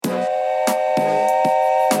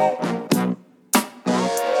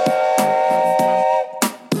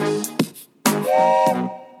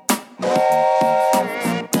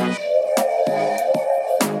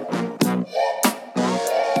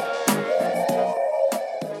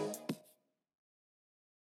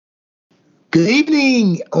Good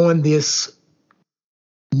evening on this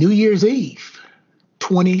New Year's Eve,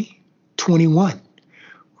 2021.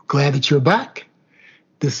 Glad that you're back.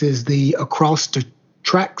 This is the Across the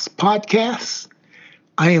Tracks podcast.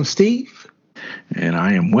 I am Steve. And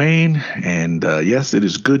I am Wayne. And yes, it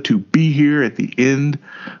is good to be here at the end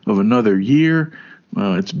of another year.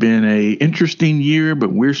 It's been an interesting year,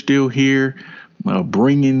 but we're still here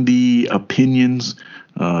bringing the opinions.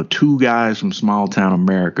 Two guys from small town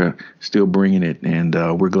America still bringing it. And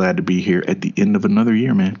we're glad to be here at the end of another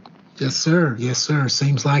year, man. Yes, sir. Yes, sir.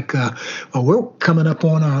 Seems like we're coming up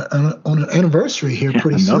on an anniversary here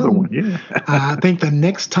pretty soon. Another one, yeah. I think the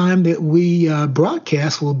next time that we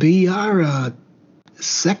broadcast will be our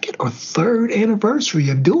second or third anniversary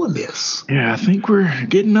of doing this. Yeah, I think we're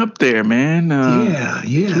getting up there, man. Yeah.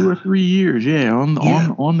 2 or 3 years, on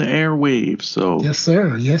the airwaves. So yes,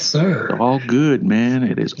 sir. Yes, sir. It's all good, man.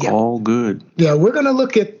 It is all good. Yeah, we're gonna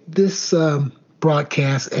look at this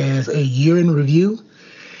broadcast as a year in review.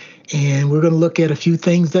 And we're going to look at a few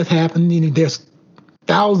things that happened. You know, there's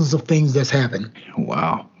thousands of things that's happened.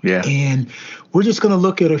 Wow. Yeah. And we're just going to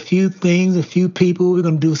look at a few things, a few people. We're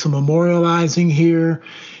going to do some memorializing here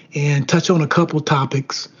and touch on a couple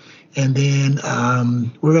topics. And then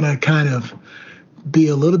we're going to kind of be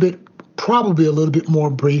probably a little bit more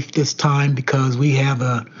brief this time because we have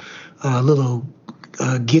a little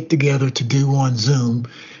get together to do on Zoom.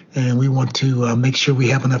 And we want to make sure we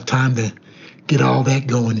have enough time to get all that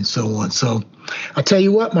going and so on. So I'll tell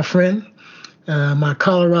you what, my friend, my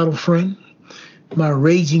Colorado friend, my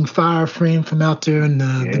raging fire friend from out there in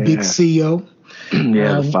the big CO.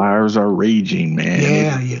 Yeah, the fires are raging,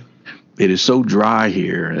 man. Yeah. It is so dry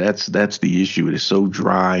here. That's the issue. It is so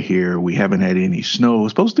dry here. We haven't had any snow. We're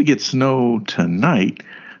supposed to get snow tonight,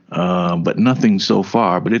 but nothing so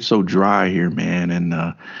far. But it's so dry here, man.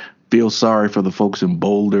 And feel sorry for the folks in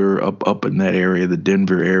Boulder, up in that area, the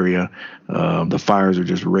Denver area. The fires are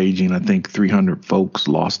just raging. I think 300 folks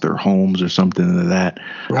lost their homes or something to that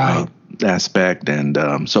aspect. And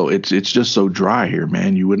so it's just so dry here,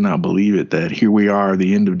 man. You would not believe it that here we are,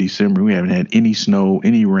 the end of December. We haven't had any snow,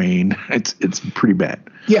 any rain. It's pretty bad.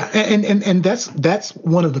 Yeah, and that's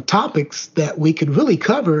one of the topics that we could really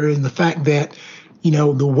cover in the fact that, you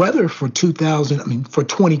know, the weather for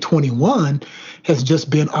 2021 has just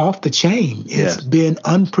been off the chain. It's been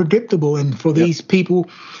unpredictable. And for these people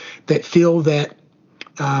that feel that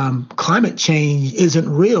climate change isn't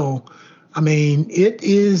real, I mean, it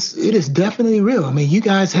is definitely real. I mean, you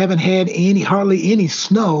guys haven't had hardly any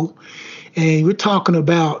snow, and we're talking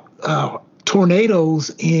about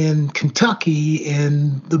tornadoes in Kentucky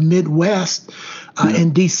and the Midwest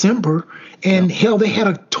in December. And hell, they had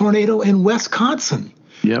a tornado in Wisconsin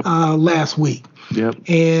last week. Yep.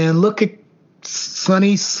 And look at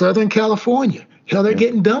sunny Southern California. Hell, they're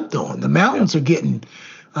getting dumped on. The mountains are getting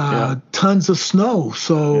tons of snow.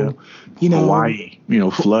 So, you know, Hawaii,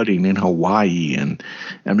 flooding in Hawaii. And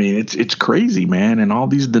I mean, it's crazy, man. And all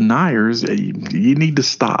these deniers, you need to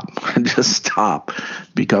stop. Just stop,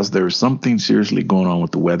 because there's something seriously going on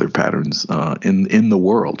with the weather patterns in the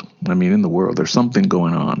world. I mean, in the world, there's something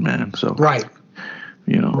going on, man. So right.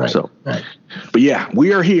 But yeah,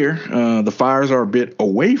 we are here. The fires are a bit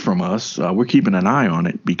away from us. We're keeping an eye on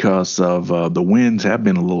it because of the winds have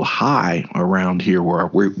been a little high around here where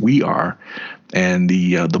we are. And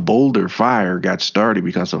the Boulder fire got started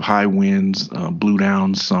because of high winds, blew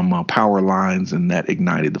down some power lines, and that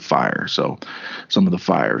ignited the fire. So some of the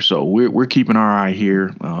fire. So we're keeping our eye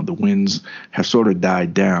here. The winds have sort of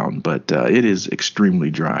died down, but it is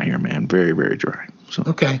extremely dry here, man. Very, very dry. So.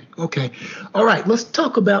 Okay. All right. Let's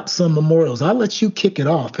talk about some memorials. I'll let you kick it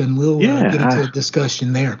off, and we'll get into a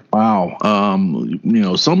discussion there. Wow.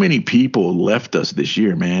 So many people left us this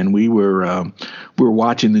year, man. We were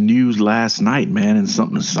watching the news last night, man, and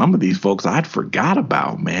some of these folks I'd forgot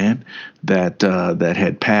about, man, that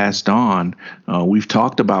had passed on. We've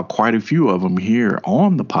talked about quite a few of them here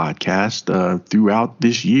on the podcast throughout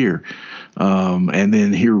this year, and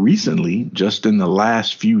then here recently, just in the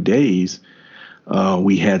last few days.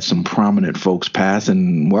 We had some prominent folks pass,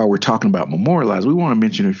 and while we're talking about memorialize, we want to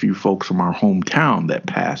mention a few folks from our hometown that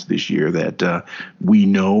passed this year that we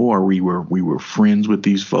know, or we were friends with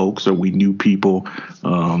these folks, or we knew people.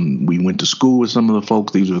 We went to school with some of the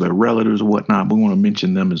folks; these are their relatives or whatnot. We want to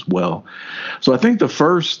mention them as well. So I think the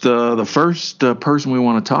first person we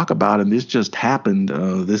want to talk about, and this just happened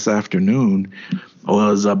this afternoon,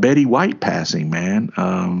 was Betty White passing. Man,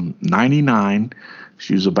 99.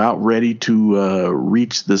 She was about ready to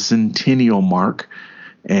reach the centennial mark.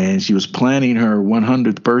 and she was planning her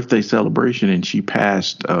 100th birthday celebration, and she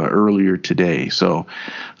passed earlier today. So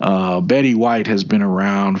Betty White has been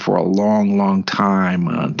around for a long, long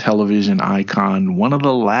time. Television icon, one of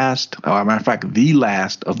the last, matter of fact, the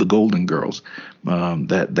last of the Golden Girls.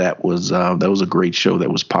 That was a great show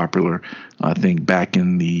that was popular, I think, back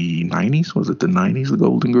in the 90s. Was it the 90s the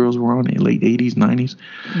Golden Girls were on? In late 80s, 90s?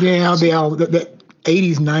 Yeah, the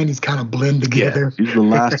 80s, 90s kind of blend together. Yeah, she's the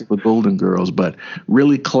last of the Golden Girls, but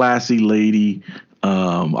really classy lady.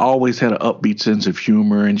 Always had an upbeat sense of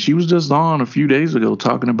humor, and she was just on a few days ago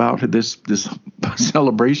talking about this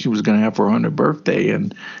celebration she was going to have for her 100th birthday,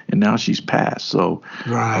 and now she's passed. So,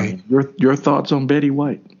 right. Your thoughts on Betty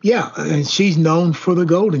White? Yeah, and she's known for the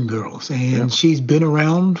Golden Girls, and she's been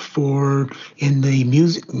around in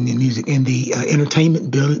the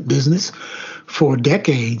entertainment business for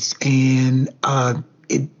decades, and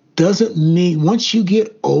it doesn't mean once you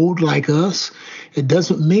get old like us, it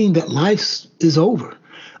doesn't mean that life is over.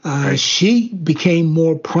 Right. She became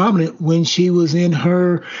more prominent when she was in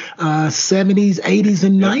her 70s, 80s,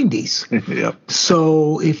 and 90s. Yep.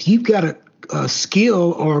 So if you've got a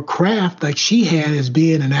skill or a craft like she had as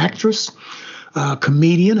being an actress,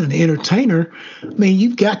 comedian, an entertainer, I mean,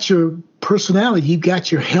 you've got your personality, you've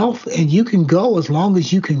got your health, and you can go as long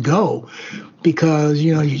as you can go, because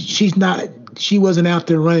she wasn't out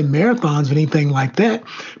there running marathons or anything like that,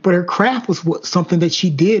 but her craft was something that she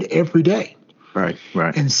did every day. Right.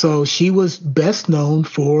 And so she was best known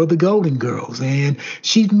for the Golden Girls, and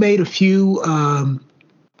she's made a few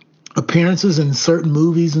appearances in certain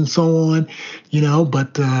movies and so on,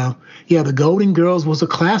 but the Golden Girls was a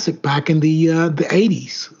classic back in the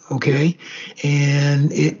 80s. Okay.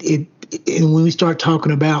 And and when we start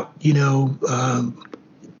talking about,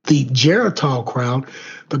 the Geritol crowd,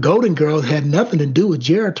 the Golden Girls had nothing to do with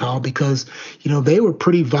Geritol, because, they were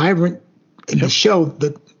pretty vibrant in the show.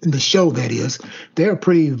 That is, they're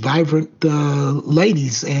pretty vibrant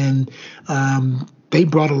ladies, and they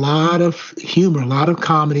brought a lot of humor, a lot of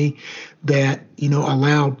comedy that,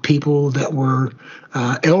 allowed people that were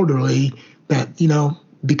elderly that,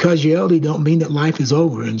 because you're elderly don't mean that life is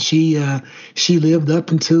over. And she lived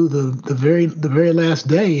up until the very last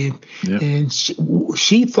day. And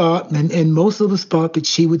she thought, and most of us thought, that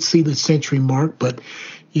she would see the century mark, but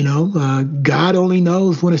God only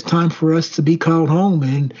knows when it's time for us to be called home,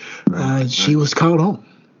 and she was called home.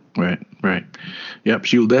 Right. Yep,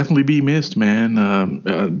 she'll definitely be missed,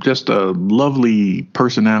 man. Just a lovely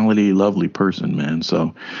personality, lovely person, man.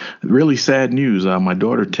 So really sad news. My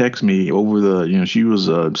daughter texted me over she was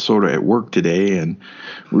sort of at work today, and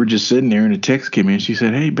we were just sitting there, and a text came in. She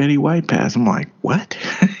said, "Hey, Betty White passed." I'm like, what?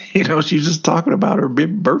 She's just talking about her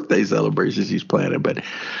big birthday celebration she's planning. But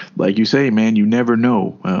like you say, man, you never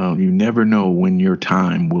know. You never know when your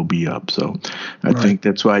time will be up. So I think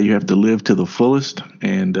that's why you have to live to the fullest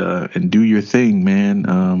and do your thing, man.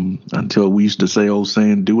 Until we used to say, old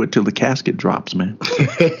saying, do it till the casket drops, man.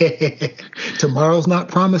 Tomorrow's not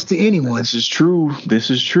promised to anyone. This is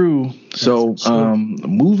true. So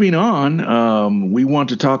moving on, we want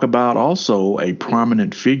to talk about also a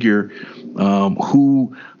prominent figure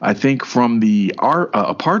who I think from the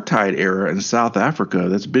apartheid era in South Africa,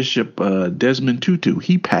 that's Bishop Desmond Tutu.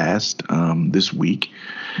 He passed this week,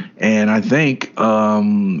 and I think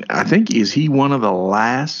is he one of the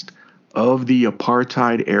last of the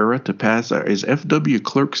apartheid era to pass? Is F.W.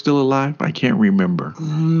 Clerk still alive? I can't remember.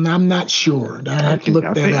 I'm not sure. I have to look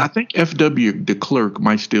that up. I think F.W. de Klerk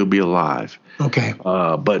might still be alive. Okay.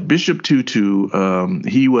 But Bishop Tutu,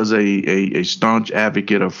 he was a staunch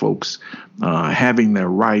advocate of folks having their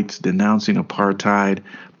rights, denouncing apartheid,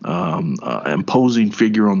 imposing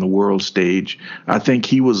figure on the world stage. I think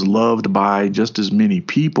he was loved by just as many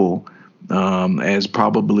people as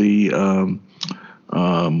probably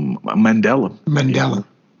Mandela.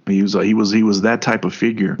 He was that type of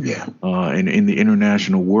figure, in the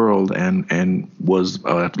international world, and was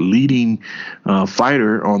a leading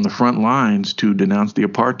fighter on the front lines to denounce the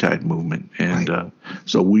apartheid movement. And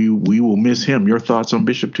so we will miss him. Your thoughts on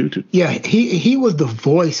Bishop Tutu? Yeah, he was the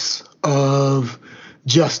voice of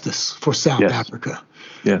justice for South Africa.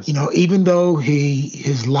 Yes. Even though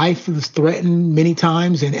his life was threatened many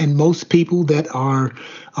times, and most people that are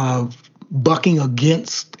bucking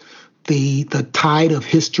against the tide of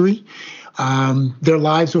history, their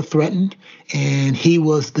lives were threatened, and he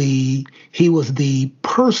was the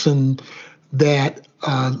person that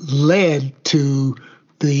led to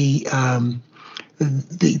the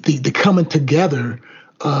coming together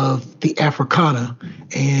of the Afrikaner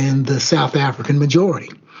and the South African majority.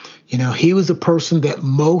 He was a person that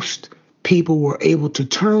most people were able to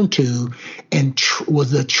turn to and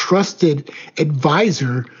was a trusted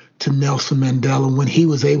advisor to Nelson Mandela when he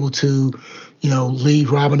was able to, leave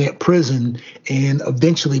Robbenette prison and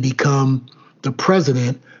eventually become the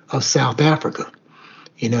president of South Africa.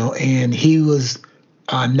 And he was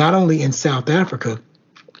not only in South Africa,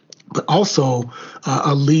 but also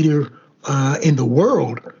a leader in the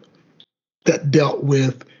world that dealt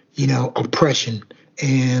with, oppression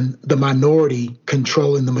and the minority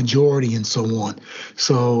controlling the majority and so on.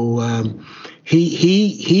 So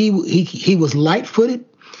he was light-footed.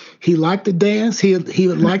 He liked to dance. He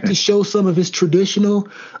would like to show some of his traditional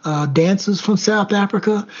dances from South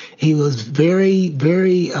Africa. He was very,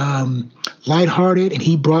 very lighthearted, and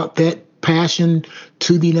he brought that passion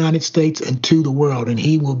to the United States and to the world. And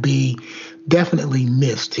he will be definitely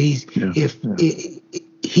missed. He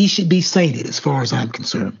should be sainted as far as I'm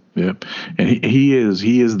concerned. Yeah. And he is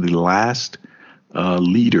the last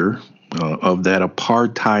leader of that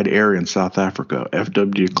apartheid era in South Africa.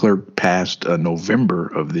 F.W. de Klerk passed November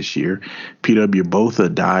of this year. P.W. Botha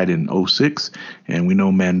died in 2006, and we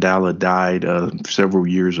know Mandela died several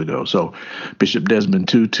years ago. So Bishop Desmond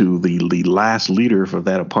Tutu, the last leader for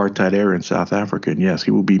that apartheid era in South Africa, and yes,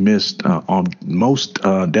 he will be missed most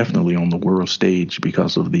definitely on the world stage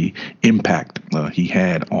because of the impact he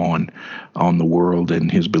had on the world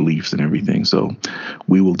and his beliefs and everything. So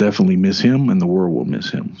we will definitely miss him, and the world will miss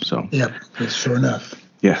him. So yep, sure enough.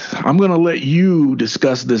 Yes, I'm going to let you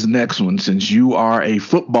discuss this next one since you are a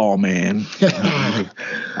football man.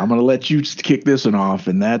 I'm going to let you kick this one off,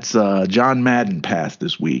 and that's John Madden passed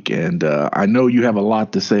this week, and I know you have a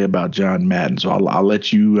lot to say about John Madden, so I'll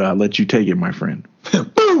let you take it, my friend.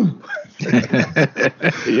 Boom.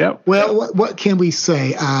 Yep. Well, what can we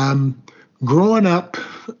say? Growing up,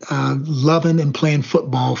 loving and playing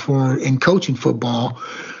football and coaching football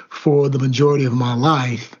for the majority of my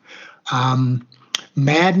life,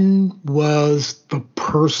 Madden was the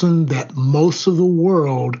person that most of the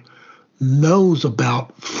world knows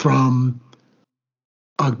about from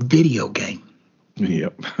a video game.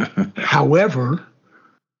 Yep. However,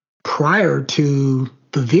 prior to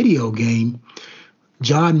the video game,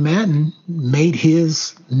 John Madden made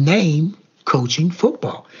his name coaching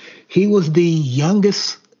football. He was the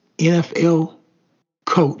youngest NFL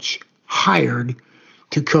coach hired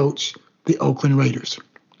to coach the Oakland Raiders.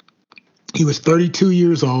 He was 32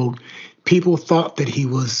 years old. People thought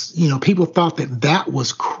that that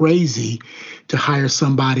was crazy to hire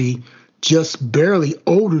somebody just barely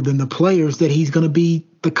older than the players that he's going to be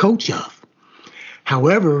the coach of.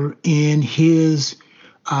 However, in his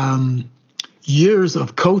years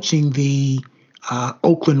of coaching the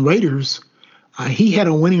Oakland Raiders, he had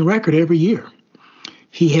a winning record every year.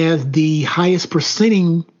 He had the highest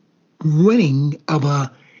percentage winning of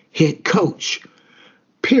a head coach,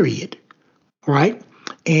 period. Right?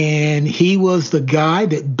 And he was the guy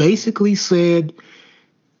that basically said,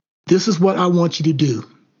 this is what I want you to do.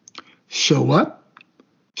 Show up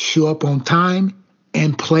on time,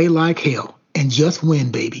 and play like hell, and just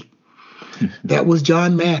win, baby. That was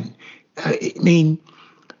John Madden. I mean,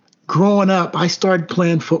 growing up, I started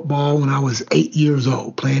playing football when I was 8 years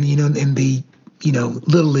old, playing, in the,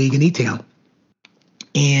 Little League in E-Town.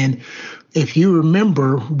 And if you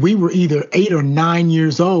remember, we were either 8 or 9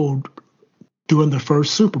 years old during the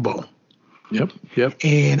first Super Bowl. Yep.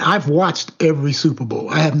 And I've watched every Super Bowl.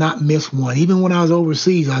 I have not missed one. Even when I was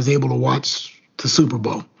overseas, I was able to watch the Super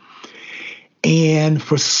Bowl. And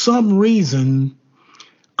for some reason,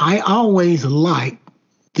 I always liked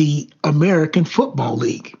the American Football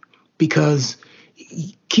League, because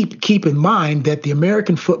keep in mind that the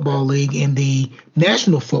American Football League and the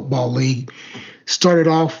National Football League started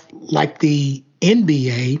off like the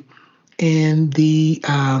NBA and the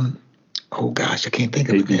I can't think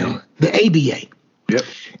of it now. The ABA. Yep.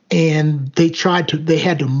 And they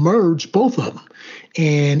had to merge both of them.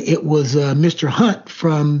 And it was Mr. Hunt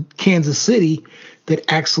from Kansas City that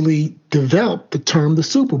actually developed the term the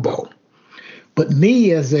Super Bowl. But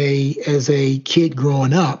me as a kid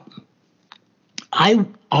growing up, I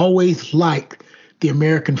always liked the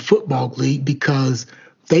American Football League because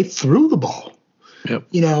they threw the ball.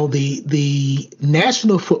 Yep. The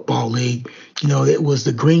National Football League, it was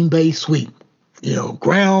the Green Bay sweep,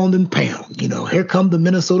 ground and pound. Here come the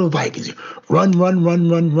Minnesota Vikings. Run.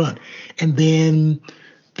 And then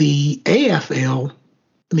the AFL,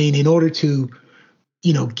 in order to,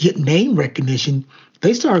 get name recognition,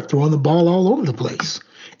 they started throwing the ball all over the place.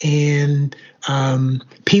 And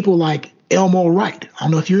people like Elmore Wright. I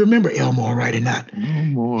don't know if you remember Elmore Wright or not.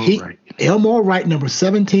 Elmore Wright, number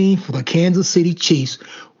 17 for the Kansas City Chiefs,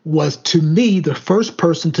 was to me the first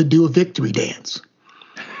person to do a victory dance.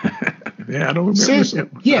 Yeah, I don't remember Seriously.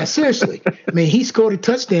 him. Yeah, seriously. I mean, he scored a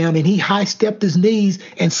touchdown and he high-stepped his knees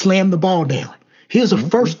and slammed the ball down. He was the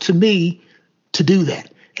first to me to do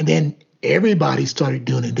that. And then everybody started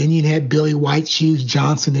doing it. Then you had Billy White Shoes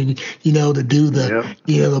Johnson and, to do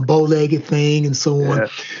the bow-legged thing and so on. Yeah.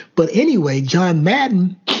 But anyway, John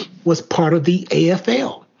Madden was part of the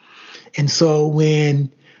AFL. And so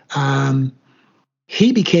when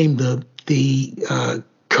he became the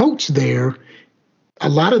coach there, a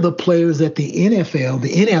lot of the players at the NFL,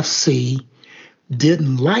 the NFC,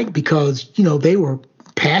 didn't like because, they were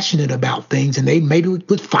passionate about things and they maybe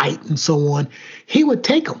would fight and so on. He would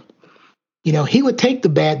take them. He would take the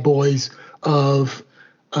bad boys of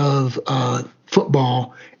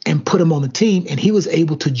football and put them on the team, and he was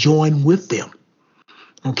able to join with them.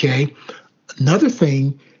 Okay. Another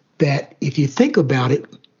thing that if you think about it,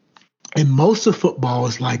 and most of football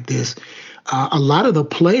is like this, a lot of the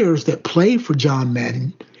players that played for John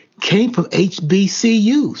Madden came from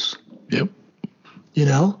HBCUs. Yep.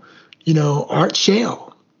 Art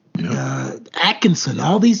Shell, Atkinson,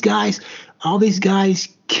 all these guys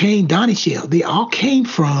came, Donnie Shell, they all came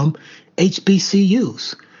from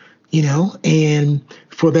HBCUs, and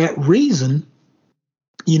for that reason,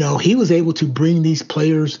 he was able to bring these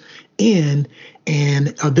players in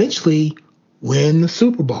and eventually win the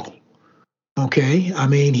Super Bowl. Okay. I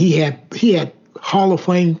mean, he had Hall of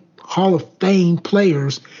Fame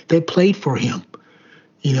players that played for him.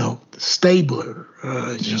 Stabler,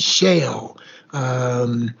 Shell,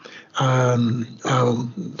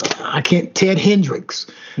 Ted Hendricks.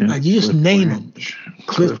 You just name them.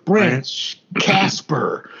 Cliff Branch,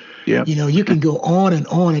 Casper. Yep. You can go on and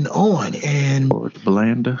on and on. And George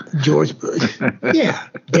Blanda. Yeah.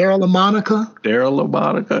 Daryl LaMonica.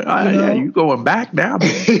 Yeah, you going back now.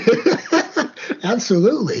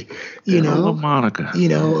 Absolutely. Daryl LaMonica.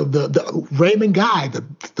 The Raymond Guy,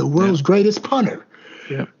 the world's greatest punter.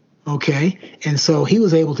 Yeah. Okay. And so he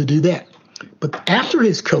was able to do that. But after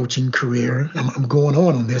his coaching career, I'm going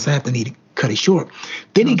on this. I need to cut it short.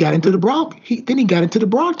 Then he got into the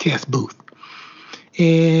broadcast booth.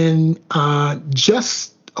 And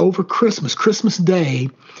just over Christmas Day,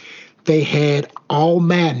 they had All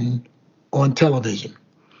Madden on television.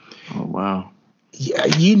 Oh, wow. Yeah,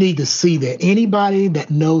 you need to see that. Anybody that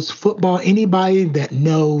knows football, anybody that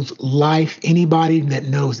knows life, anybody that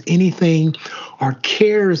knows anything or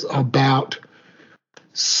cares about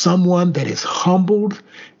someone that is humbled,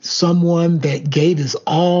 someone that gave his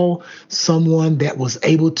all, someone that was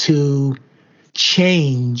able to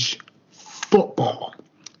change football.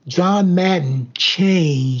 John Madden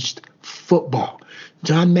changed football.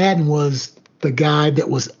 John Madden was the guy that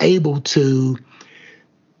was able to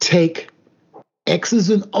take X's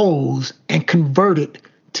and O's and convert it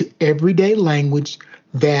to everyday language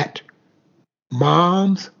that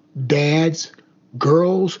moms, dads,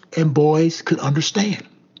 girls, and boys could understand.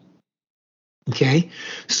 Okay?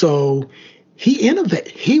 So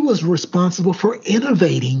he was responsible for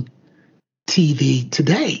innovating TV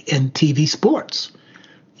today and TV sports.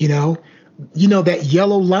 That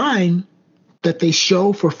yellow line that they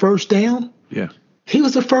show for first down. Yeah. He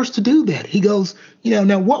was the first to do that. He goes,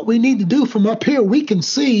 now what we need to do from up here, we can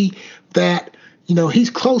see that, he's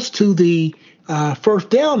close to the first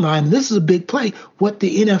down line. This is a big play. What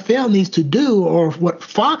the NFL needs to do, or what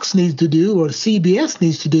Fox needs to do, or CBS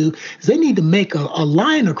needs to do, is they need to make a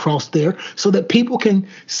line across there so that people can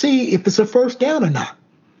see if it's a first down or not.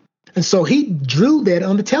 And so he drew that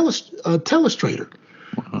on the telestrator.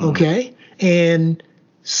 Okay. And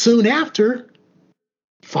soon after,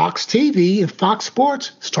 Fox TV and Fox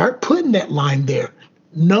Sports start putting that line there.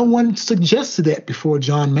 No one suggested that before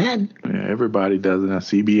John Madden. Yeah, everybody does it now.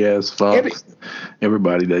 CBS, Fox,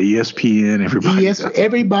 everybody, the ESPN, everybody. Yes,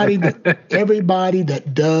 everybody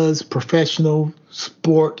that does professional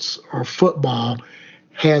sports or football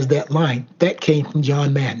has that line. That came from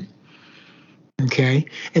John Madden. Okay,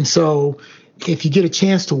 and so if you get a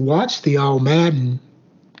chance to watch the All Madden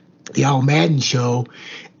show,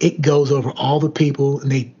 it goes over all the people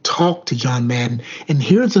and they talk to John Madden. And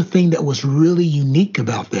here's the thing that was really unique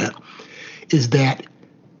about that is that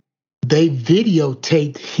they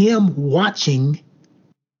videotaped him watching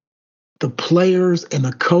the players and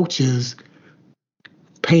the coaches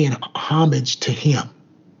paying homage to him.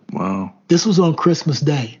 Wow. This was on Christmas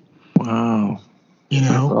Day. Wow.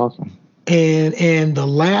 That's awesome. And the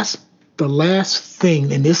last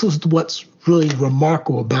thing, and this was what's really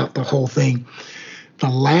remarkable about the whole thing, the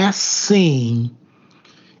last scene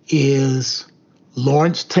is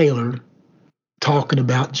Lawrence Taylor talking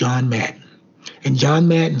about John Madden. And John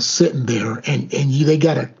Madden's sitting there, and they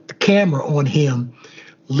got a camera on him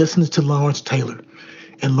listening to Lawrence Taylor.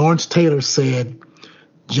 And Lawrence Taylor said,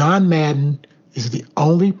 John Madden is the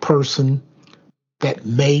only person that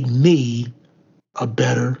made me a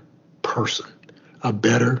better person, a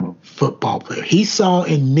better football player. He saw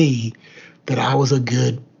in me that I was a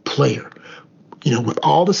good player. You know, with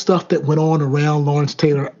all the stuff that went on around Lawrence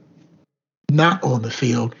Taylor, not on the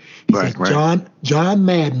field, he said, John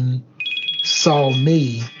Madden saw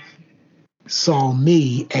me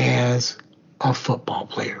as a football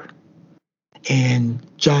player. And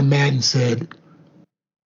John Madden said,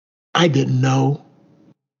 I didn't know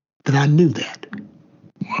that I knew that.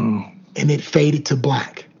 Wow. And it faded to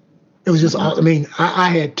black. It was just, I mean, I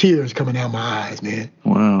had tears coming out my eyes, man.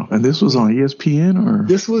 Wow. And this was on ESPN or?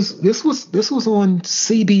 This was on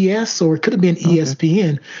CBS, or it could have been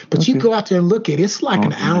ESPN, but you go out there and look at it. It's like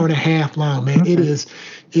an hour and a half long, man. It is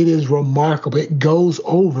remarkable. It goes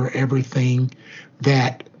over everything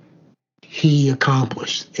that he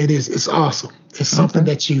accomplished. It's awesome. It's something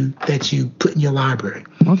that you put in your library.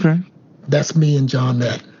 Okay. That's me and John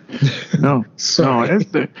Madden. No,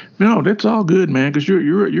 that's all good, man. Because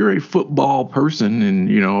you're a football person,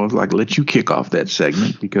 and like let you kick off that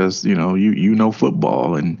segment because you know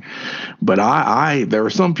football, but I there are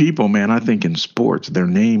some people, man. I think in sports their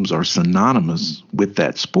names are synonymous with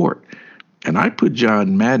that sport, and I put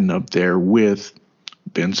John Madden up there with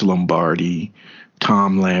Vince Lombardi,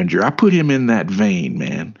 Tom Landry. I put him in that vein,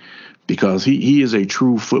 man. Because he is a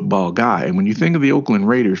true football guy. And when you think of the Oakland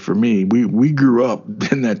Raiders, for me, we grew up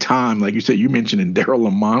in that time, like you said, you mentioned Daryle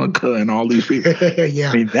Lamonica and all these people. Yeah.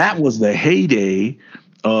 I mean, that was the heyday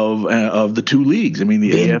of the two leagues. I mean,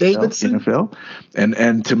 the Ben AFL, Davidson. NFL.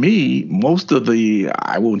 And to me, most of the,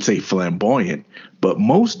 I wouldn't say flamboyant, but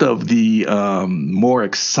most of the more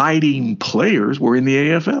exciting players were in the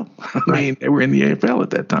AFL. I mean, they were in the AFL at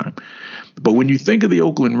that time. But when you think of the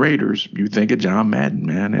Oakland Raiders, you think of John Madden,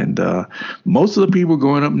 man. And most of the people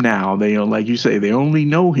growing up now, they like you say, they only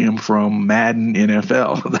know him from Madden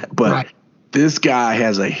NFL. But this guy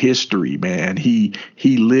has a history, man. He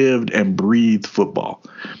lived and breathed football,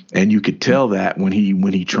 and you could tell that when he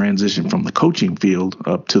transitioned from the coaching field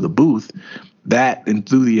up to the booth. That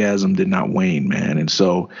enthusiasm did not wane, man. And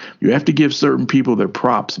so you have to give certain people their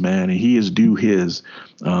props, man. And he is due his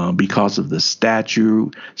because of the his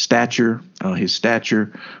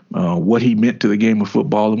stature, what he meant to the game of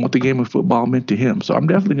football and what the game of football meant to him. So I'm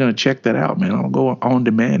definitely going to check that out, man. I'll go on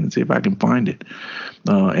demand and see if I can find it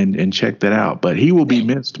and check that out. But he will be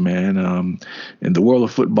missed, man. And the world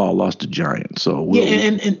of football lost a giant. So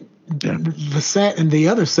the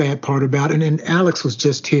other sad part about it, and Alex was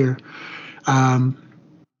just here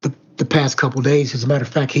the past couple of days. As a matter of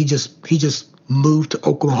fact, he just moved to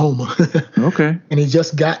Oklahoma. Okay. And he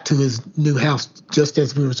just got to his new house just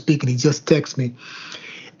as we were speaking. He just texted me,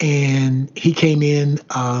 and he came in.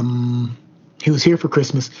 He was here for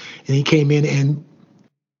Christmas, and he came in, and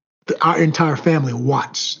our entire family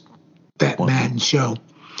watched that Madden show.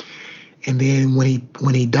 And then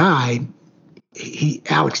when he died,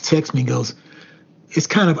 Alex texted me and goes, it's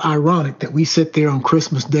kind of ironic that we sit there on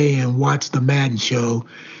Christmas Day and watch the Madden show,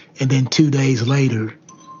 and then 2 days later,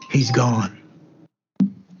 he's gone.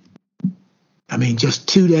 I mean, just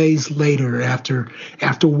 2 days later, after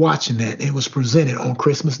watching that, it was presented on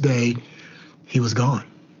Christmas Day, he was gone.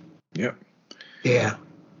 Yep. Yeah.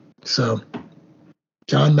 So,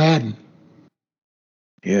 John Madden.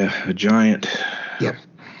 Yeah, a giant. Yep.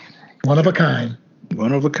 One of a kind.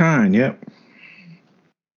 One of a kind. Yep.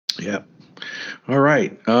 Yep. All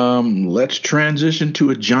right, let's transition to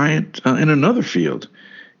a giant in another field,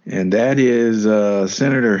 and that is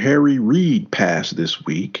Senator Harry Reid passed this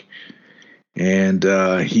week, and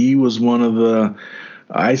he was one of the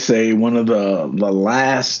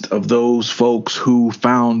last of those folks who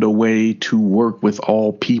found a way to work with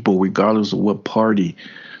all people, regardless of what party.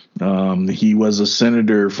 He was a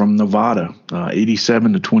senator from Nevada,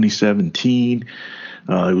 87 to 2017.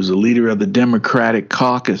 He was a leader of the Democratic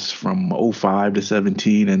caucus from 05 to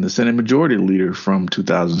 17 and the Senate Majority Leader from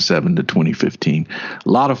 2007 to 2015. A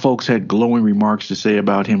lot of folks had glowing remarks to say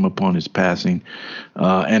about him upon his passing.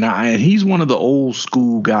 And he's one of the old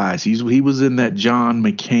school guys. He was in that John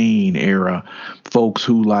McCain era, folks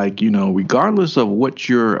who regardless of what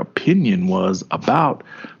your opinion was about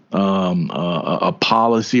a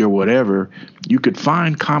policy or whatever, you could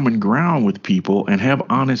find common ground with people and have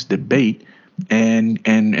honest debate and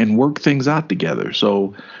work things out together.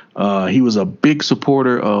 So he was a big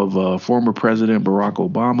supporter of former President Barack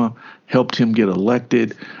Obama, helped him get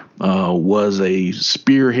elected, was a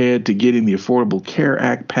spearhead to getting the Affordable Care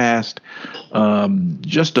Act passed,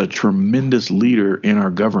 just a tremendous leader in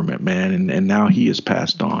our government, man, and now he has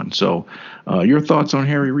passed on. So your thoughts on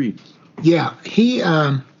Harry Reid? Yeah, he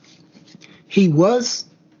was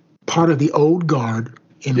part of the old guard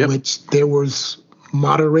in Yep. which there was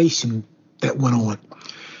moderation that went on.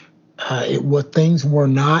 Things were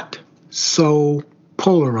not so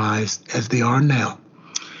polarized as they are now.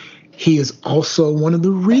 He is also one of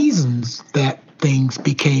the reasons that things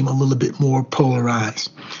became a little bit more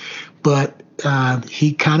polarized. But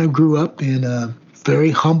he kind of grew up in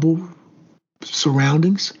very humble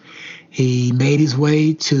surroundings. He made his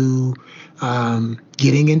way to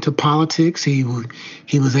getting into politics. He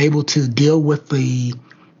was able to deal with the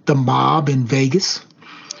mob in Vegas.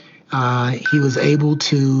 He was able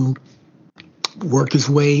to work his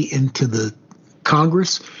way into the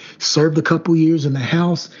Congress, served a couple years in the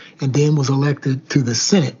House, and then was elected to the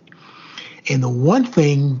Senate. And the one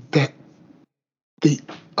thing that the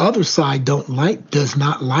other side does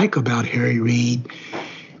not like about Harry Reid,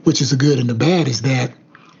 which is the good and the bad, is that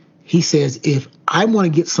he says, if I want to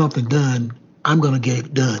get something done, I'm going to get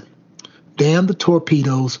it done. Damn the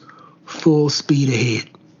torpedoes, full speed ahead.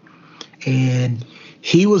 And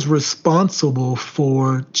he was responsible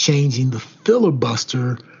for changing the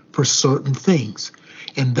filibuster for certain things.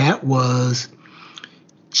 And that was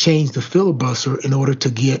change the filibuster in order to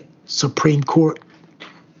get Supreme Court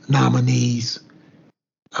nominees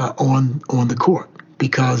on the court,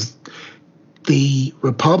 because the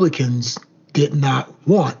Republicans did not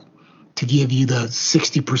want to give you the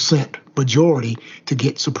 60% majority to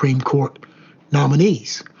get Supreme Court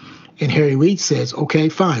nominees. And Harry Reid says, okay,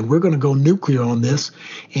 fine, we're going to go nuclear on this,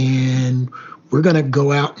 and we're going to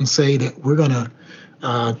go out and say that we're going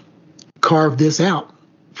to carve this out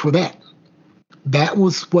for that. That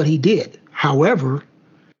was what he did. However,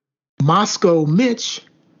 Moscow Mitch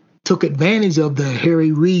took advantage of the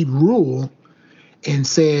Harry Reid rule and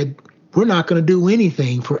said, we're not going to do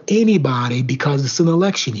anything for anybody because it's an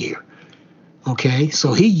election year. Okay,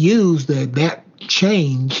 so he used that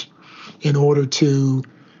change in order to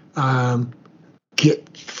get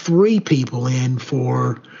 3 people in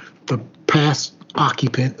for the past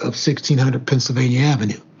occupant of 1600 Pennsylvania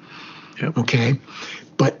Avenue. Yep. Okay,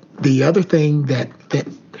 but the other thing that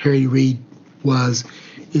Harry Reid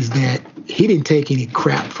is that he didn't take any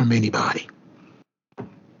crap from anybody.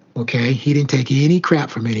 Okay, he didn't take any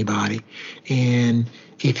crap from anybody, and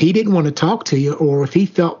if he didn't want to talk to you, or if he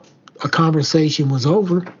felt a conversation was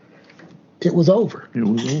over, it was over. It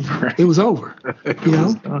was over. It was over. You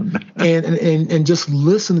know, and just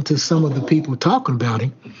listening to some of the people talking about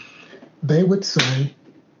him, they would say,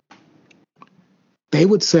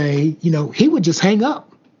 you know, he would just hang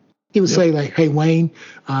up. He would say like, "Hey Wayne,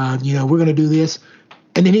 you know, we're going to do this,"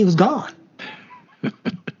 and then he was gone.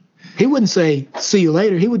 He wouldn't say, "See you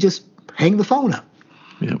later." He would just hang the phone up.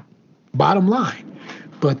 Yep. Bottom line.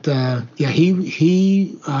 But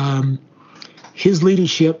his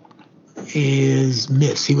leadership is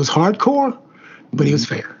missed. He was hardcore, but he was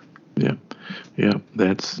fair. Yeah. Yeah,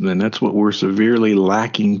 that's what we're severely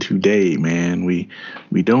lacking today, man. We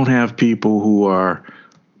don't have people who are,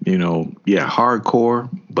 you know, hardcore,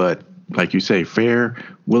 but like you say, fair,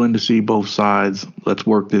 willing to see both sides. Let's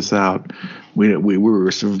work this out.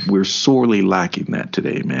 We're sorely lacking that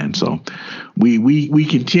today, man. So we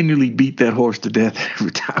continually beat that horse to death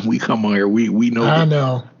every time we come on here. We know. I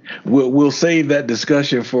know. We'll save that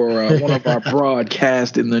discussion for one of our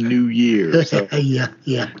broadcasts in the new year. So.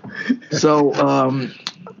 Yeah. So,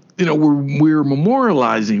 you know, we're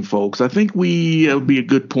memorializing folks. I think it would be a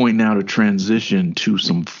good point now to transition to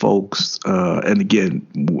some folks. And again,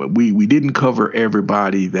 we didn't cover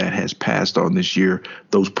everybody that has passed on this year,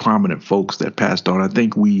 those prominent folks that passed on. I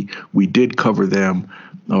think we did cover them,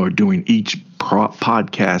 or during each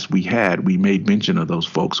podcast we made mention of those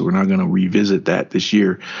folks. So we're not going to revisit that this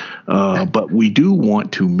year. But we do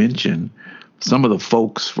want to mention some of the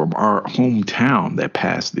folks from our hometown that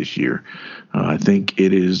passed this year. I think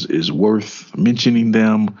it is worth mentioning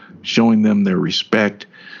them, showing them their respect.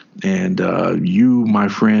 And you, my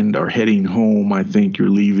friend, are heading home. I think you're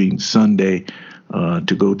leaving Sunday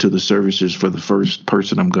to go to the services for the first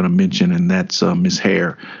person I'm going to mention, and that's Miss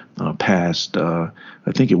Hare, passed.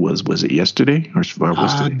 I think it was it yesterday or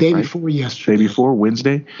was today? Day before yesterday. Day before,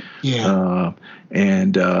 Wednesday. Yeah.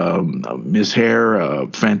 And Miss Hare, a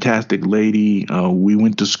fantastic lady. We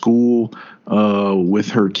went to school with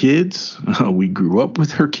her kids. We grew up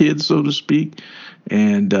with her kids, so to speak.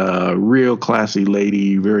 And real classy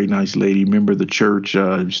lady, very nice lady, member of the church.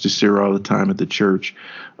 Used to see her all the time at the church.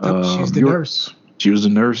 She's the nurse. She was a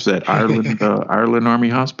nurse at Ireland Army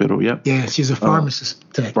Hospital. Yep. Yeah, she's a pharmacist.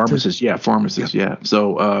 Pharmacist. Yeah.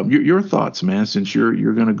 So your thoughts, man, since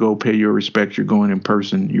you're going to go pay your respects, you're going in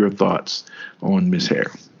person, your thoughts on Miss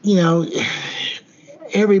Hare. You know,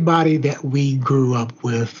 everybody that we grew up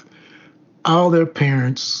with, all their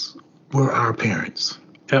parents were our parents.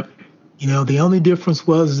 Yep. The only difference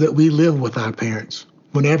was that we lived with our parents.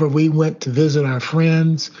 Whenever we went to visit our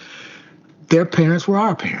friends, their parents were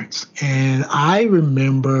our parents. And I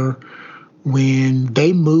remember when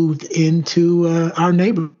they moved into our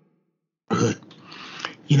neighborhood,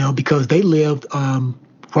 because they lived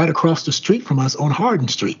right across the street from us on Hardin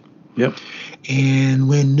Street. Yep. And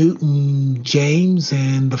when Newton James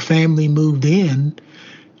and the family moved in,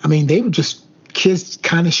 they were just kids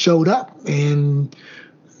kind of showed up. And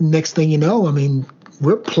next thing you know,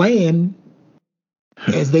 we're playing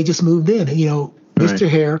as they just moved in. Mr.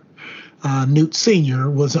 Hare, Newt Sr.,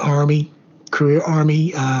 was an career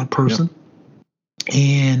Army person. Yep.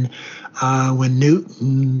 And when Newt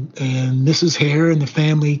and Mrs. Hare and the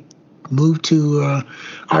family moved to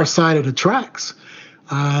our side of the tracks,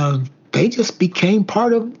 they just became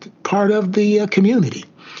part of the community.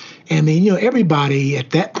 Everybody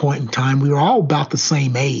at that point in time, we were all about the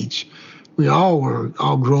same age. We were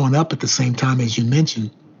all growing up at the same time, as you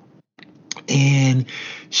mentioned. And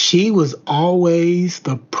she was always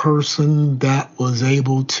the person that was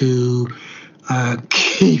able to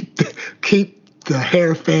keep the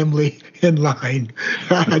Hare family in line.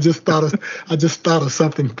 I just thought of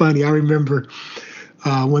something funny. I remember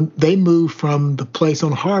when they moved from the place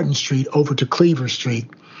on Hardin Street over to Cleaver Street.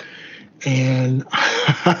 And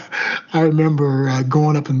I remember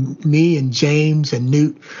going up, and me and James and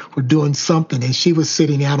Newt were doing something, and she was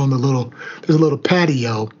sitting out on there's a little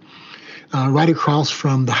patio right across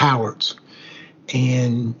from the Howards.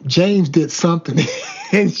 And James did something,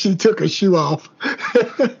 and she took her shoe off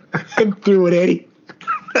and threw it at him.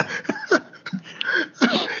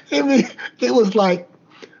 It was like,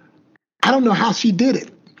 I don't know how she did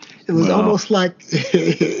it. It was almost like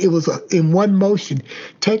it was in one motion,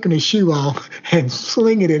 taking his shoe off and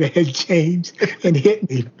slinging it at James and hitting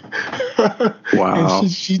him. Wow. And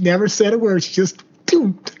she never said a word. She just,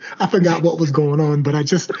 I forgot what was going on, but I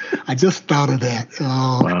just thought of that.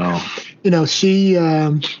 Wow.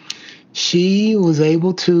 She was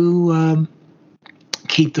able to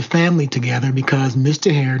keep the family together because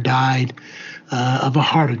Mr. Hare died of a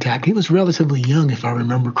heart attack. He was relatively young, if I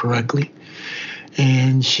remember correctly.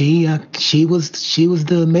 And she was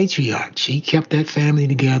the matriarch. She kept that family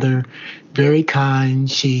together, very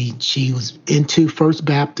kind. She was into First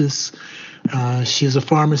Baptist. She was a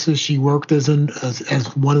pharmacist. She worked as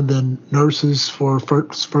one of the nurses for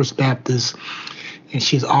First Baptist, and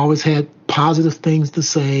she's always had positive things to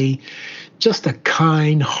say. Just a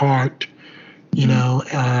kind heart,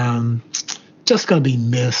 just gonna be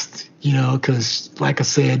missed, because like I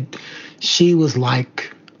said, she was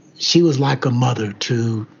like a mother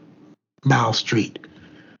to Miles Street.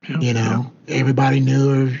 Everybody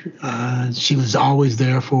knew her. She was always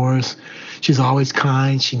there for us. She was always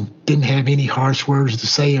kind. She didn't have any harsh words to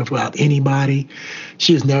say about anybody.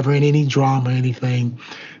 She was never in any drama or anything.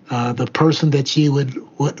 The person that she would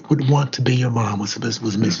want to be your mom was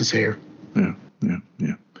Mrs. Hare. Yeah.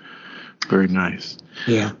 Very nice.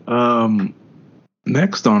 Yeah.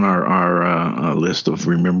 Next on our list of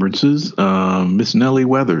remembrances, Miss Nellie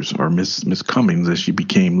Weathers, or Miss Cummings, as she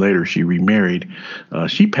became later. She remarried.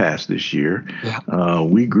 She passed this year. Yeah.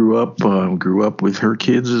 We grew up with her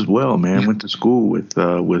kids as well. Man, went to school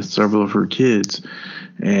with several of her kids,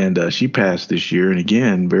 and she passed this year. And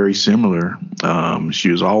again, very similar.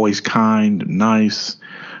 She was always kind, nice,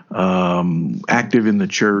 active in the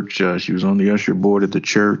church. She was on the usher board at the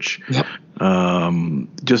church. Yep.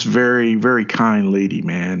 Just very, very kind lady,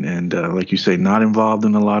 man. And like you say, not involved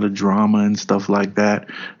in a lot of drama and stuff like that.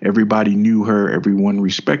 Everybody knew her. Everyone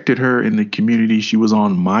respected her in the community. She was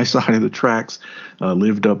on my side of the tracks,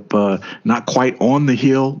 lived up, not quite on the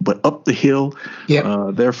hill, but up the hill.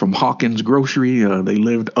 Yep. They're from Hawkins Grocery. They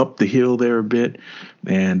lived up the hill there a bit.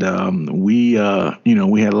 And we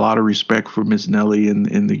had a lot of respect for Miss Nellie in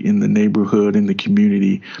the neighborhood, in the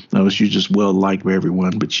community. She was just well liked by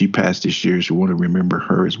everyone. But she passed this year, so we want to remember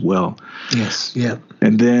her as well. Yes. Yeah.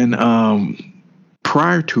 And then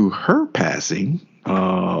prior to her passing,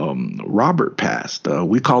 Robert passed.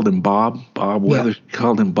 We called him Bob Weathers. Yeah.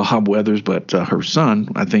 Called him Bob Weathers, but her son,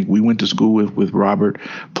 I think we went to school with Robert,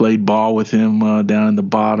 played ball with him down in the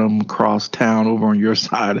bottom, across town over on your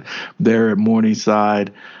side there at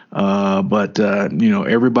Morningside. But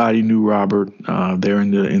everybody knew Robert there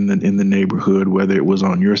in the neighborhood, whether it was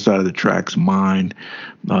on your side of the tracks, mine.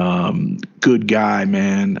 Good guy,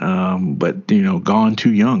 man. But gone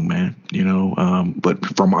too young, man. But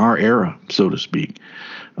from our era, so to speak.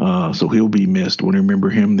 So he'll be missed. We'll remember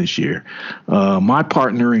him this year. My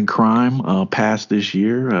partner in crime passed this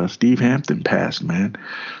year. Steve Hampton passed, man.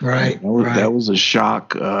 Right. That was a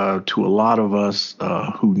shock to a lot of us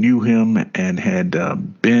who knew him and had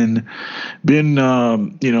been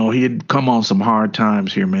he had come on some hard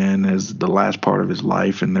times here, man, as the last part of his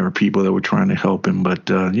life, and there were people that were trying to help him, but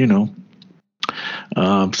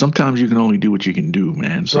sometimes you can only do what you can do,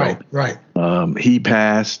 man. So right. He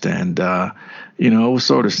passed, and it was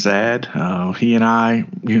sort of sad. He and I,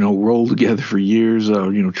 rolled together for years,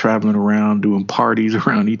 traveling around, doing parties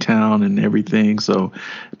around E-Town and everything. So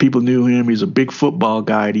people knew him. He's a big football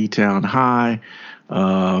guy at E-Town High.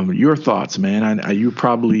 Your thoughts, man? You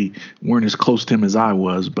probably weren't as close to him as I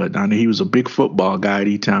was, but I know he was a big football guy at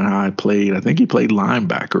E-Town High. I think he played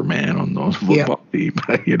linebacker, man, on the football team.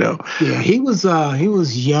 Yeah, he was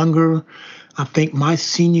younger. I think my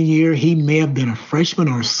senior year, he may have been a freshman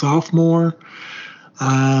or a sophomore. He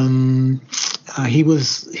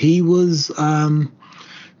was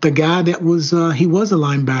the guy that he was a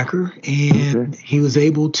linebacker, and he was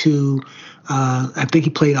able to. I think he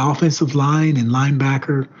played offensive line and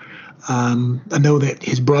linebacker. I know that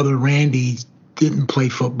his brother Randy didn't play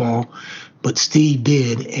football, but Steve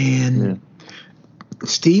did, and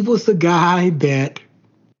Steve was the guy that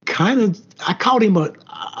I called him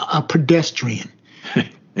a pedestrian.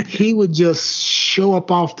 He would just show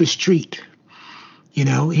up off the street.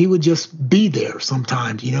 He would just be there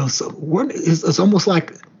sometimes, so it's almost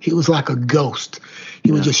like he was like a ghost.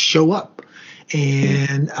 He would just show up,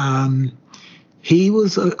 and he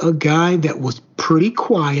was a guy that was pretty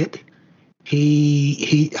quiet.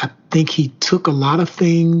 I think he took a lot of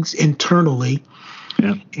things internally,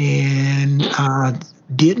 and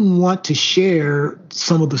didn't want to share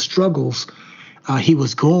some of the struggles he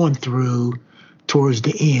was going through towards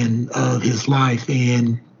the end of his life.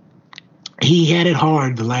 And he had it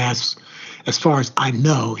hard as far as I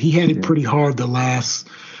know, he had it pretty hard the last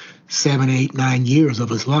 7, 8, 9 years of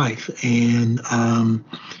his life. And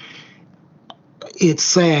it's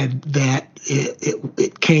sad that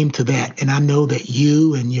it came to that. And I know that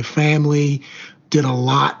you and your family did a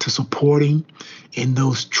lot to support him in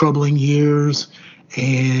those troubling years.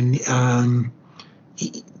 And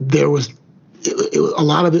there was a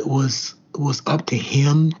lot of it was up to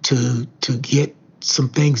him to get some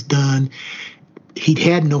things done. He'd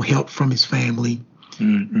had no help from his family.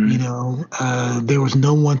 Mm-hmm. There was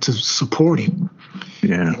no one to support him.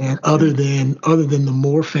 Yeah. And other than the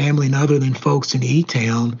Moore family and other than folks in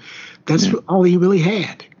E-Town, that's all he really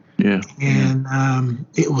had. Yeah. And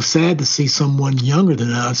it was sad to see someone younger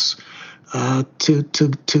than us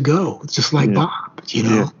to go, just like Bob,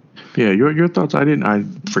 Yeah. Yeah, your thoughts. I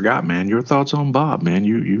forgot, man. Your thoughts on Bob, man.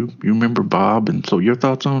 You remember Bob, and so your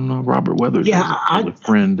thoughts on Robert Weathers. Yeah, as a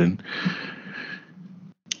friend, and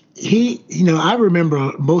he, I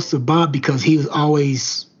remember most of Bob because he was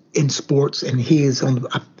always in sports, and he is on.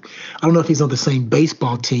 I don't know if he's on the same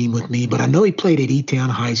baseball team with me, but I know he played at E-Town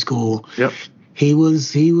High School. Yep. He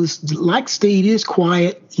was like Steve. He was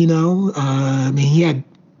quiet, I mean, he had,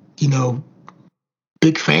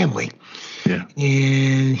 big family. Yeah.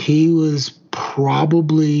 And he was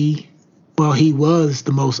probably, he was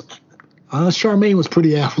the most, Charmaine was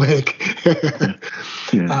pretty athletic.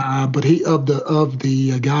 But he, of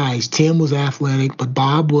the guys, Tim was athletic, but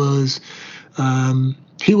Bob was,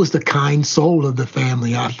 he was the kind soul of the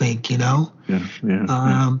family, I think, The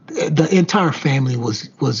entire family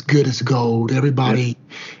was good as gold. Everybody,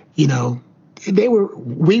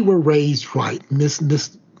 we were raised right. Miss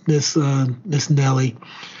Nellie,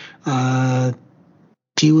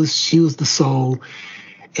 she was the soul,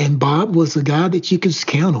 and Bob was a guy that you could just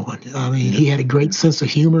count on. I mean, he had a great sense of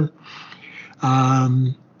humor.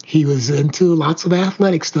 He was into lots of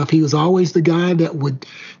athletic stuff. He was always the guy that would,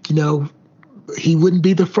 he wouldn't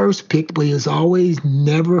be the first pick, but he was always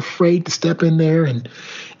never afraid to step in there and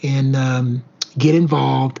get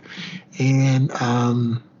involved. And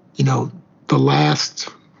the last,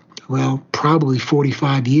 probably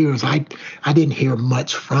 45 years, I didn't hear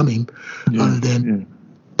much from him other than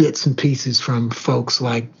bits and pieces from folks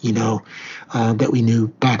like, that we knew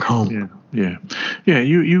back home. Yeah.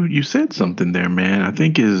 You said something there, man. I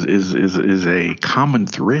think is a common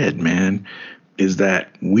thread, man, is that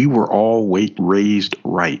we were all raised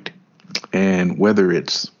right. And whether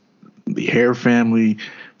it's the Hare family,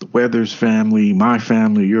 the Weathers family, my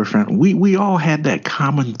family, your family, we all had that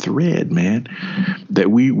common thread, man, that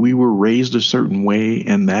we were raised a certain way,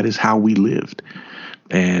 and that is how we lived.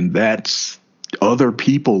 And that's other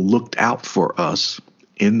people looked out for us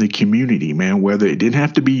in the community, man, whether it didn't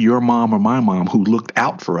have to be your mom or my mom who looked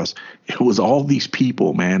out for us. It was all these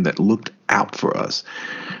people, man, that looked out for us.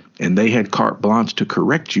 And they had carte blanche to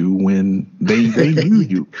correct you when they knew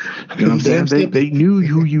you. You know what I'm saying? They knew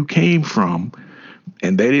who you came from,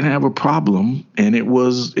 and they didn't have a problem. And it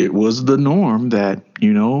was the norm that,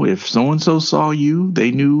 you know, if so and so saw you,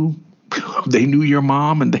 they knew your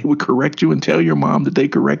mom, and they would correct you and tell your mom that they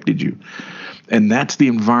corrected you. And that's the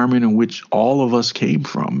environment in which all of us came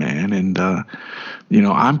from, man. And you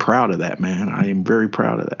know, I'm proud of that, man. I am very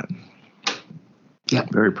proud of that. Yeah,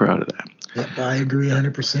 very proud of that. Yep, I agree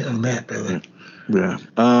 100% on that, brother. Yeah.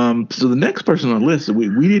 So the next person on the list,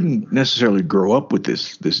 we didn't necessarily grow up with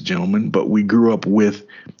this gentleman, but we grew up with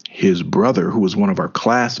his brother, who was one of our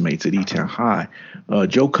classmates at Eton High.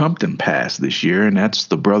 Joe Compton passed this year, and that's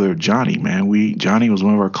the brother of Johnny, man. Johnny was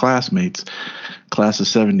one of our classmates, class of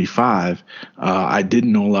 75. I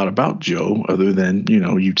didn't know a lot about Joe other than, you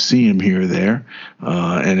know, you'd see him here or there,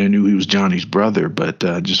 and I knew he was Johnny's brother, but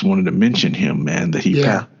just wanted to mention him, man, that he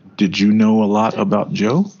passed. Did you know a lot about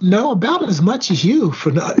Joe? No, about as much as you.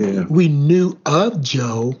 We knew of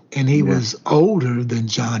Joe, and he was older than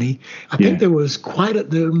Johnny. I think there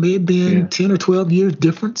may have been 10 or 12 years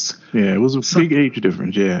difference. Yeah, it was a big age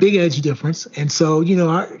difference, Big age difference. And so, you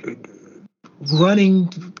know, running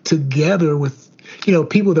together with, you know,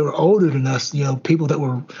 people that were older than us, you know, people that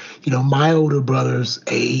were, you know, my older brother's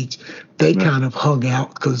age, they kind of hung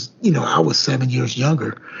out because, you know, I was 7 years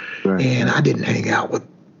younger, and I didn't hang out with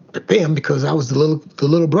them because I was the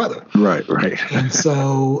little brother. Right. And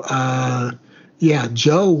so,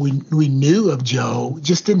 Joe, we knew of Joe,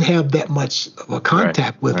 just didn't have that much of a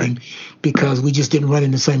contact with him because we just didn't run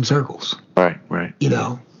in the same circles. Right. You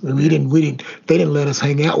know, they didn't let us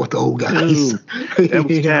hang out with the old guys. That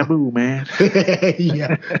was taboo, man.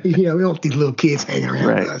 Yeah, we don't want these little kids hanging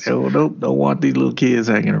around with us. Don't want these little kids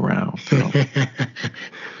hanging around. So.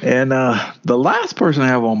 And the last person I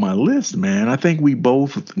have on my list, man, I think we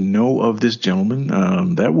both know of this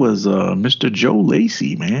gentleman. That was Mr. Joe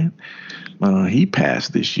Lacey, man. He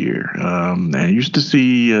passed this year. I used to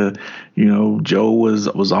see, you know, Joe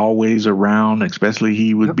was always around, especially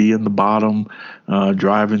he would be in the bottom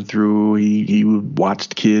driving through. He would watch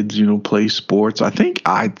the kids, you know, play sports.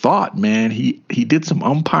 I thought, man, he did some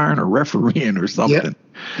umpiring or refereeing or something.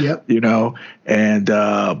 Yep. You know, and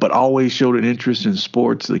but always showed an interest in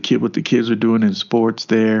sports. What the kids are doing in sports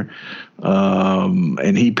there.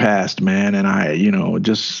 And he passed, man. And I, you know,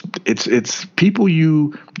 just it's people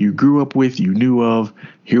you grew up with, you knew of.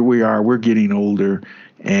 Here we are, we're getting older.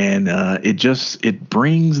 And it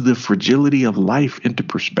brings the fragility of life into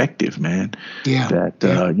perspective, man. Yeah.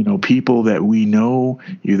 That you know, people that we know,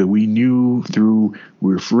 either we knew through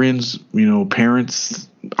we were friends, you know, parents.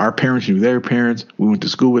 Our parents knew their parents. We went to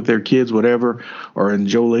school with their kids, whatever. Or in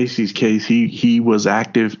Joe Lacey's case, he was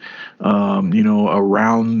active, you know,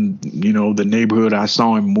 around, you know, the neighborhood. I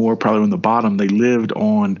saw him more probably on the bottom. They lived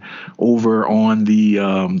over on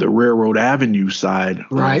the Railroad Avenue side,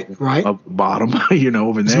 right of the bottom, you know,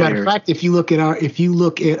 over there. As a matter of fact, if you look at our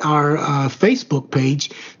Facebook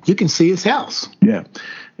page, you can see his house.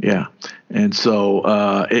 Yeah. And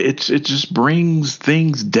so it just brings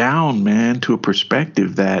things down, man, to a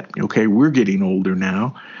perspective that, okay, we're getting older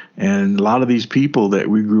now. And a lot of these people that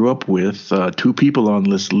we grew up with, 2 people on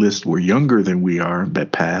this list were younger than we are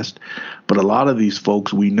that passed. But a lot of these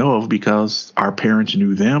folks we know of because our parents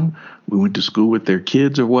knew them. We went to school with their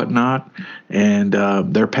kids or whatnot, and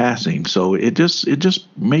they're passing. So it just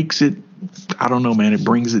makes it, I don't know, man, it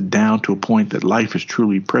brings it down to a point that life is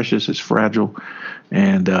truly precious, it's fragile.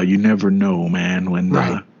 And you never know, man, when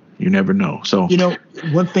you never know. So, you know,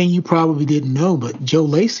 one thing you probably didn't know, but Joe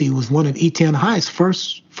Lacey was one of Eton High's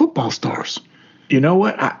first football stars. You know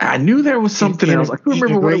what? I knew there was something else. I couldn't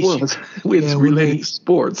remember what it was. It's related to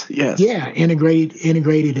sports. Yes. Yeah,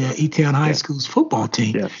 integrated Eton High School's football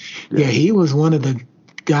team. Yeah, he was one of the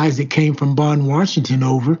guys that came from Bond, Washington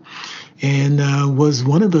over, and was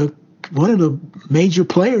one of the major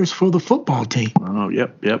players for the football team. Oh,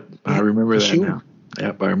 yep. I remember that now.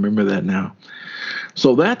 Yep, I remember that now.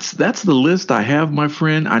 So that's the list I have, my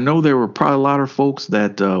friend. I know there were probably a lot of folks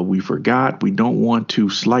that we forgot. We don't want to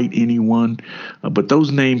slight anyone, but those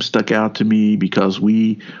names stuck out to me because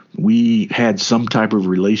we had some type of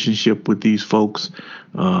relationship with these folks.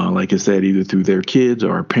 Like I said, either through their kids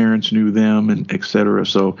or our parents knew them, and et cetera.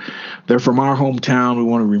 So they're from our hometown. We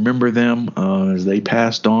want to remember them as they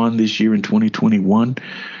passed on this year in 2021.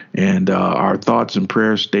 And our thoughts and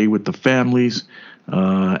prayers stay with the families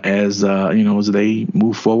as they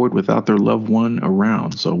move forward without their loved one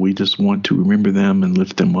around. So we just want to remember them and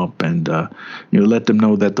lift them up and let them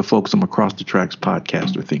know that the folks on Across the Tracks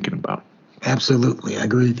podcast are thinking about. Absolutely, I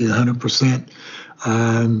agree with you 100%.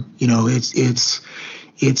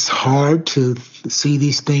 it's hard to see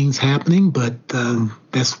these things happening, but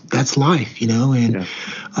that's life, and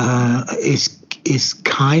it's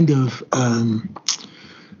kind of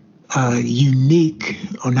unique,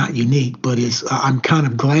 or not unique, but I'm kind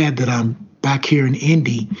of glad that I'm back here in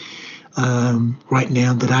Indy right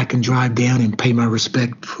now, that I can drive down and pay my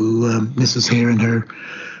respect for Mrs. Hare and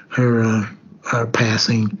her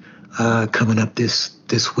passing coming up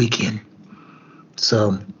this weekend.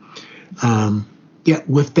 So,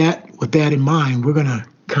 with that in mind, we're gonna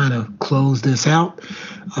kind of close this out.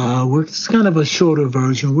 It's kind of a shorter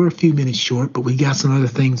version. We're a few minutes short, but we got some other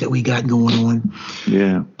things that we got going on.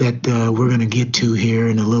 Yeah. That we're gonna get to here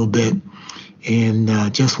in a little bit. And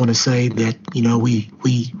just want to say that,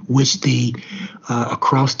 we wish the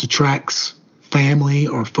Across the Tracks family,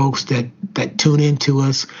 or folks that tune into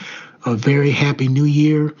us, a very happy new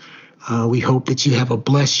year. We hope that you have a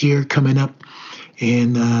blessed year coming up.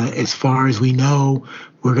 And as far as we know,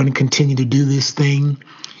 we're going to continue to do this thing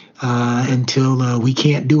until we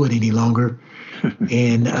can't do it any longer.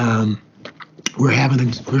 And we're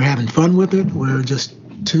having fun with it. We're just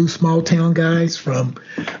two small town guys from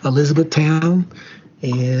Elizabethtown,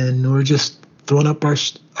 and we're just throwing up our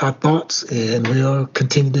thoughts, and we'll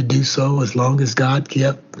continue to do so as long as God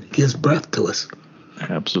gives breath to us.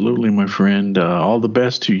 Absolutely, my friend. All the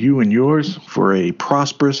best to you and yours for a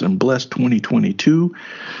prosperous and blessed 2022.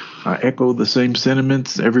 I echo the same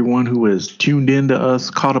sentiments. Everyone who has tuned in to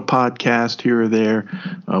us, caught a podcast here or there,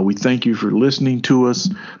 we thank you for listening to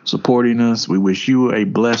us, supporting us. We wish you a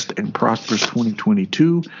blessed and prosperous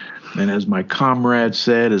 2022. And as my comrade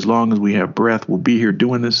said, as long as we have breath, we'll be here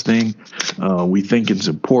doing this thing. We think it's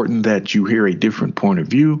important that you hear a different point of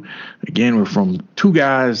view. Again, we're from two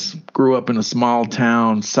guys, grew up in a small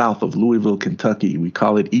town south of Louisville, Kentucky. We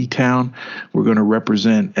call it E-Town. We're going to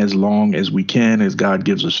represent as long as we can. As God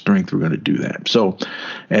gives us strength, we're going to do that. So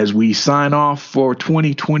as we sign off for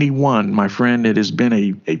 2021, my friend, it has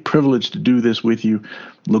been a privilege to do this with you.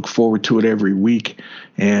 Look forward to it every week.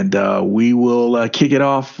 And we will kick it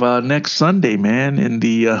off next Sunday, man, in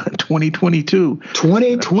the 2022.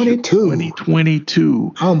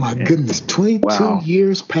 2022. Oh, my goodness. 22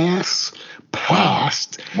 years past.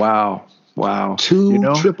 Wow.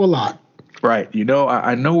 Triple lot. Right.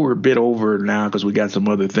 I know we're a bit over now because we got some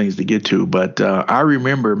other things to get to. But I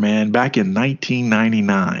remember, man, back in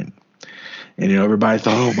 1999. And, everybody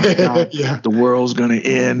thought, oh, my God, the world's going to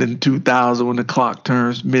end in 2000 when the clock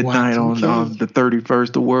turns midnight on the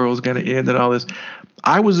 31st. The world's going to end and all this.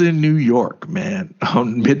 I was in New York, man,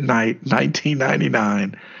 on midnight,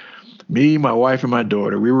 1999. Me, my wife, and my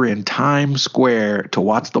daughter, we were in Times Square to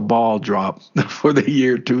watch the ball drop for the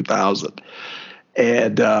year 2000.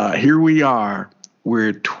 And here we are.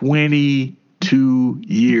 We're 22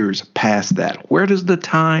 years past that. Where does the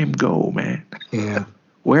time go, man? Yeah.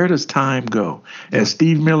 Where does time go? As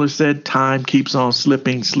Steve Miller said, time keeps on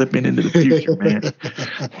slipping into the future, man.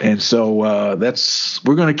 And so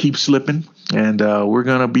we're going to keep slipping, and we're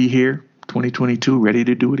going to be here 2022 ready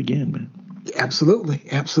to do it again, man. Absolutely.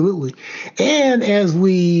 And as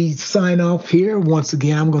we sign off here, once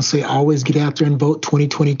again, I'm going to say always get out there and vote.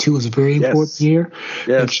 2022 is a very important year.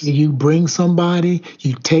 Yes. Make sure you bring somebody,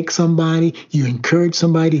 you take somebody, you encourage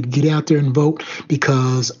somebody to get out there and vote,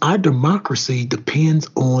 because our democracy depends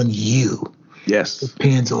on you. Yes.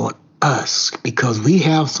 Depends on us, because we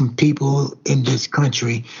have some people in this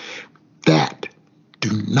country that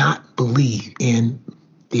do not believe in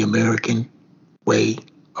the American way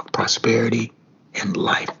of prosperity and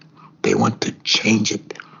life. They want to change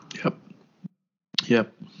it. Yep.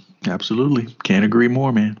 Absolutely. Can't agree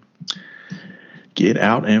more, man. Get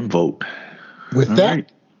out and vote. With all that, right.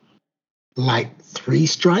 Like 3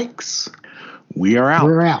 strikes, we are out.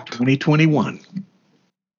 We're out. 2021.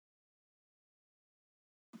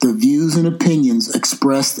 The views and opinions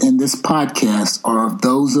expressed in this podcast are of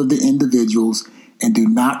those of the individuals and do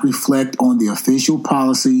not reflect on the official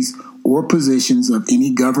policies or positions of any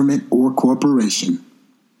government or corporation.